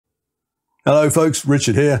Hello folks,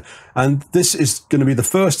 Richard here, and this is going to be the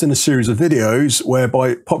first in a series of videos where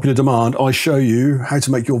by popular demand I show you how to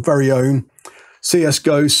make your very own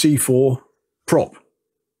CSGO C4 prop.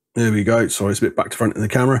 There we go, sorry it's a bit back to front in the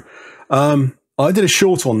camera. I did a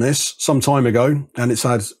short on this some time ago and it's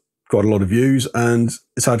had quite a lot of views, and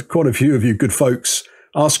it's had quite a few of you good folks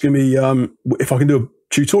asking me if I can do a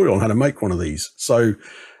tutorial on how to make one of these. So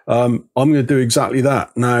I'm going to do exactly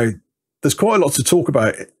that. Now, there's quite a lot to talk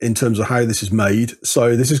about in terms of how this is made.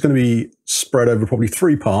 So this is going to be spread over probably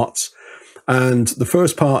 3 parts. And the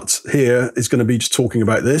first part here is going to be just talking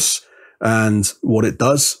about this and what it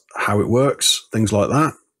does, how it works, things like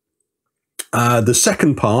that. The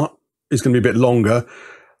second part is going to be a bit longer.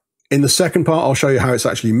 In the second part, I'll show you how it's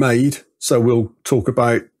actually made. So we'll talk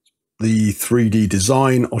about the 3D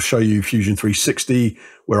design. I'll show you Fusion 360,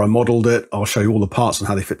 where I modeled it. I'll show you all the parts and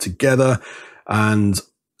how they fit together. And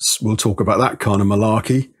we'll talk about that kind of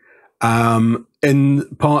malarkey.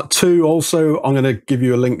 In part 2, also, I'm going to give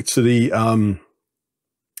you a link to the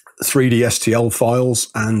 3D STL files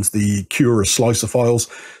and the Cura slicer files,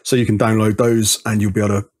 so you can download those and you'll be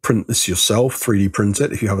able to print this yourself, 3D print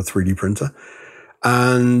it if you have a 3D printer.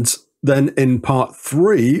 And then in part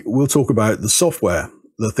 3, we'll talk about the software,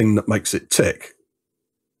 the thing that makes it tick,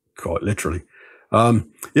 quite literally.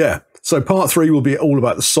 Yeah. So part 3 will be all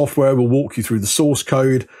about the software. We'll walk you through the source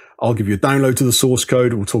code. I'll give you a download to the source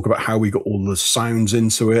code. We'll talk about how we got all the sounds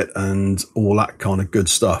into it and all that kind of good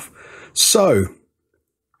stuff. So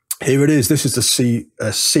here it is. This is the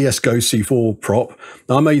CSGO C4 prop.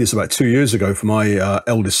 Now, I made this about 2 years ago for my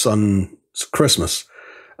eldest son's Christmas.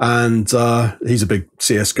 And he's a big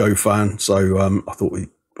CSGO fan. So I thought we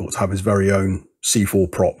ought to have his very own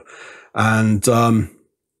C4 prop. And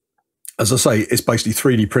as I say, it's basically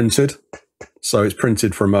 3D printed. So it's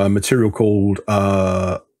printed from a material called,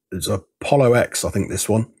 it's Apollo X, I think this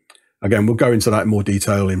one. Again, we'll go into that in more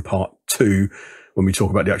detail in part 2 when we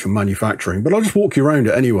talk about the actual manufacturing, but I'll just walk you around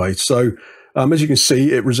it anyway. So as you can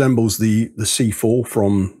see, it resembles the C4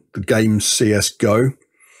 from the game CSGO.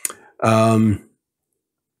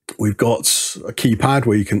 We've got a keypad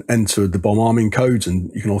where you can enter the bomb arming codes,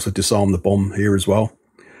 and you can also disarm the bomb here as well.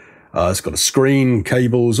 It's got a screen,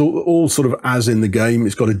 cables, all sort of as in the game.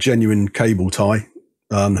 It's got a genuine cable tie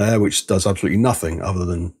there, which does absolutely nothing other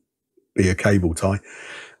than be a cable tie.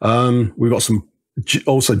 We've got some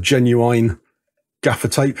also genuine gaffer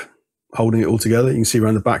tape holding it all together. You can see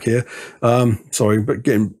around the back here. Sorry, but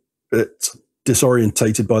getting a bit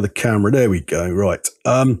disorientated by the camera. There we go. Right.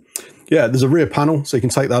 Yeah, there's a rear panel, so you can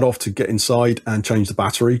take that off to get inside and change the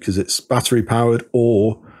battery, because it's battery powered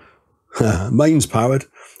or mains powered.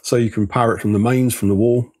 So you can power it from the mains, from the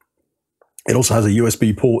wall. It also has a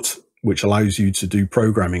USB port, which allows you to do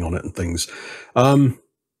programming on it and things.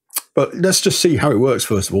 But let's just see how it works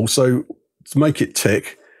first of all. So to make it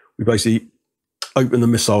tick, we basically open the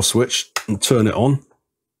missile switch and turn it on.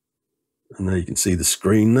 And there you can see the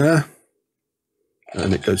screen there.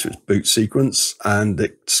 And it goes through its boot sequence, and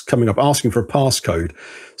it's coming up asking for a passcode.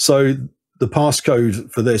 So the passcode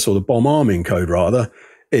for this, or the bomb arming code rather,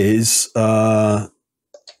 is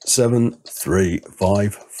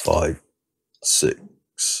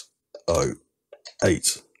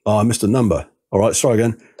 7355608. Oh, I missed a number. All right, let's try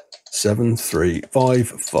again.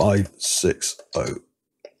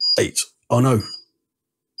 7355608. Oh no.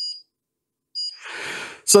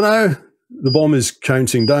 So now the bomb is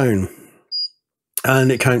counting down,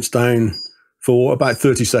 and it counts down for about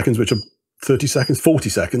 30 seconds, which are 40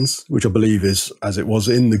 seconds, which I believe is as it was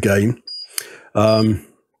in the game.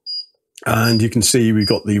 And you can see we've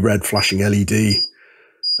got the red flashing LED,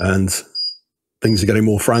 and things are getting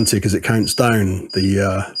more frantic as it counts down.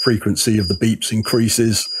 The frequency of the beeps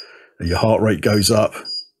increases, your heart rate goes up,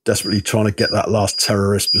 desperately trying to get that last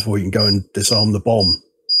terrorist before you can go and disarm the bomb.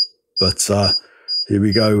 But here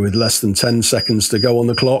we go with less than 10 seconds to go on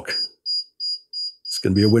the clock. It's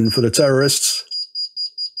going to be a win for the terrorists.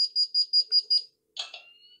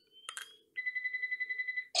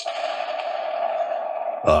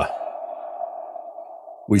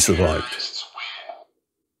 We survived.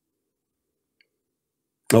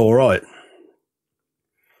 All right.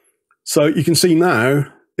 So you can see now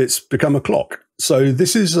it's become a clock. So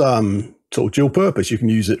this is sort of dual purpose. You can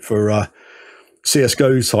use it for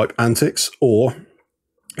CSGO type antics, or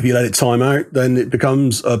if you let it time out, then it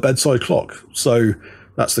becomes a bedside clock. So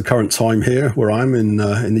that's the current time here where I'm in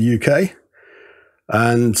the UK.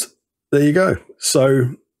 And there you go.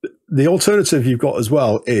 So the alternative you've got as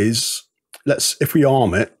well is, if we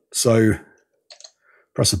arm it, so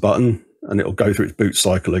press a button and it'll go through its boot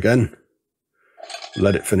cycle again.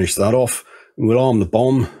 Let it finish that off. And we'll arm the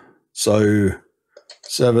bomb. So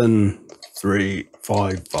 7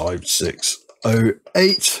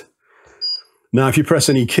 3550608. Now, if you press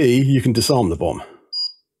any key, you can disarm the bomb. I'm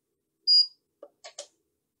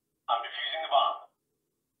defusing the bomb.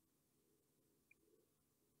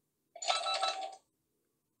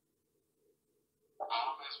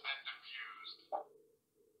 Bomb has been defused.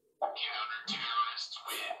 Counter-terrorists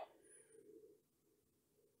win.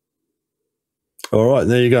 All right,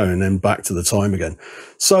 there you go. And then back to the time again.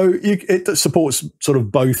 So it supports sort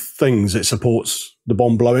of both things. It supports the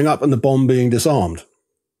bomb blowing up and the bomb being disarmed.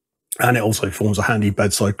 And it also forms a handy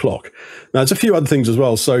bedside clock. Now, there's a few other things as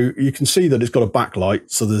well. So you can see that it's got a backlight.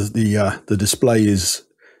 So the display is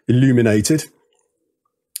illuminated.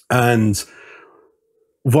 And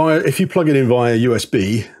if you plug it in via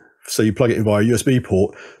USB, so you plug it in via a USB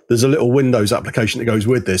port, there's a little Windows application that goes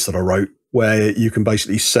with this that I wrote, where you can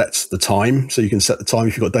basically set the time. So you can set the time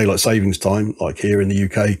if you've got daylight savings time, like here in the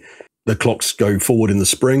UK. The clocks go forward in the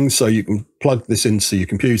spring. So you can plug this into your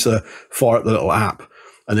computer, fire up the little app,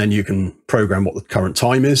 and then you can program what the current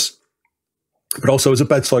time is. But also as a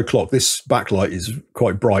bedside clock, this backlight is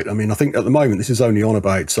quite bright. I mean, I think at the moment this is only on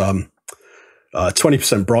about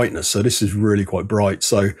 20% brightness. So this is really quite bright.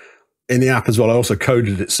 So in the app as well, I also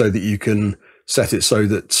coded it so that you can set it so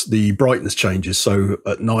that the brightness changes. So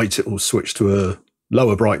at night it will switch to a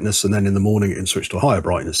lower brightness, and then in the morning it can switch to a higher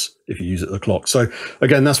brightness if you use it at the clock. So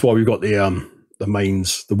again, that's why we've got the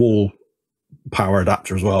mains, the wall power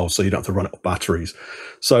adapter as well, so you don't have to run it off batteries.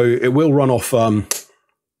 So it will run off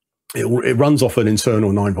it runs off an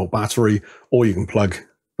internal 9-volt battery, or you can plug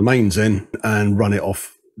the mains in and run it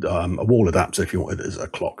off a wall adapter if you want it as a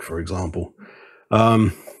clock, for example.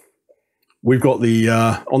 We've got the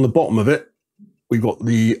on the bottom of it, we've got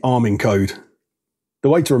the arming code. The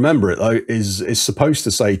way to remember it though is it's supposed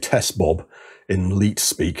to say Tess Bob in Leet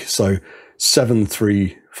speak. So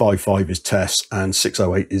 7355 is Tess and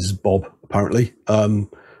 608 is Bob, apparently.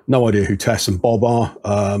 No idea who Tess and Bob are.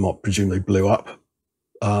 I presume they blew up,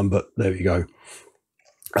 but there you go.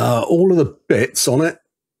 All of the bits on it,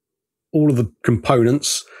 all of the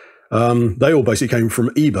components, they all basically came from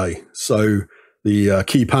eBay. So the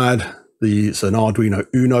keypad, it's an Arduino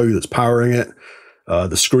Uno that's powering it,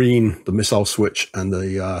 the screen, the missile switch, and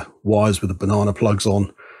the wires with the banana plugs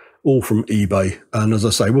on, all from eBay. And as I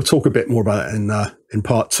say, we'll talk a bit more about it in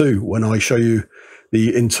part 2 when I show you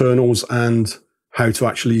the internals and how to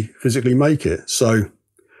actually physically make it. So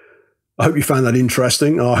I hope you found that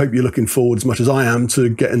interesting. I hope you're looking forward as much as I am to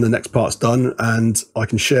getting the next parts done, and I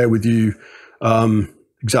can share with you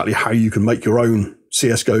exactly how you can make your own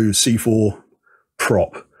CSGO C4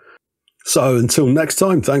 prop. So until next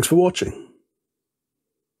time, thanks for watching.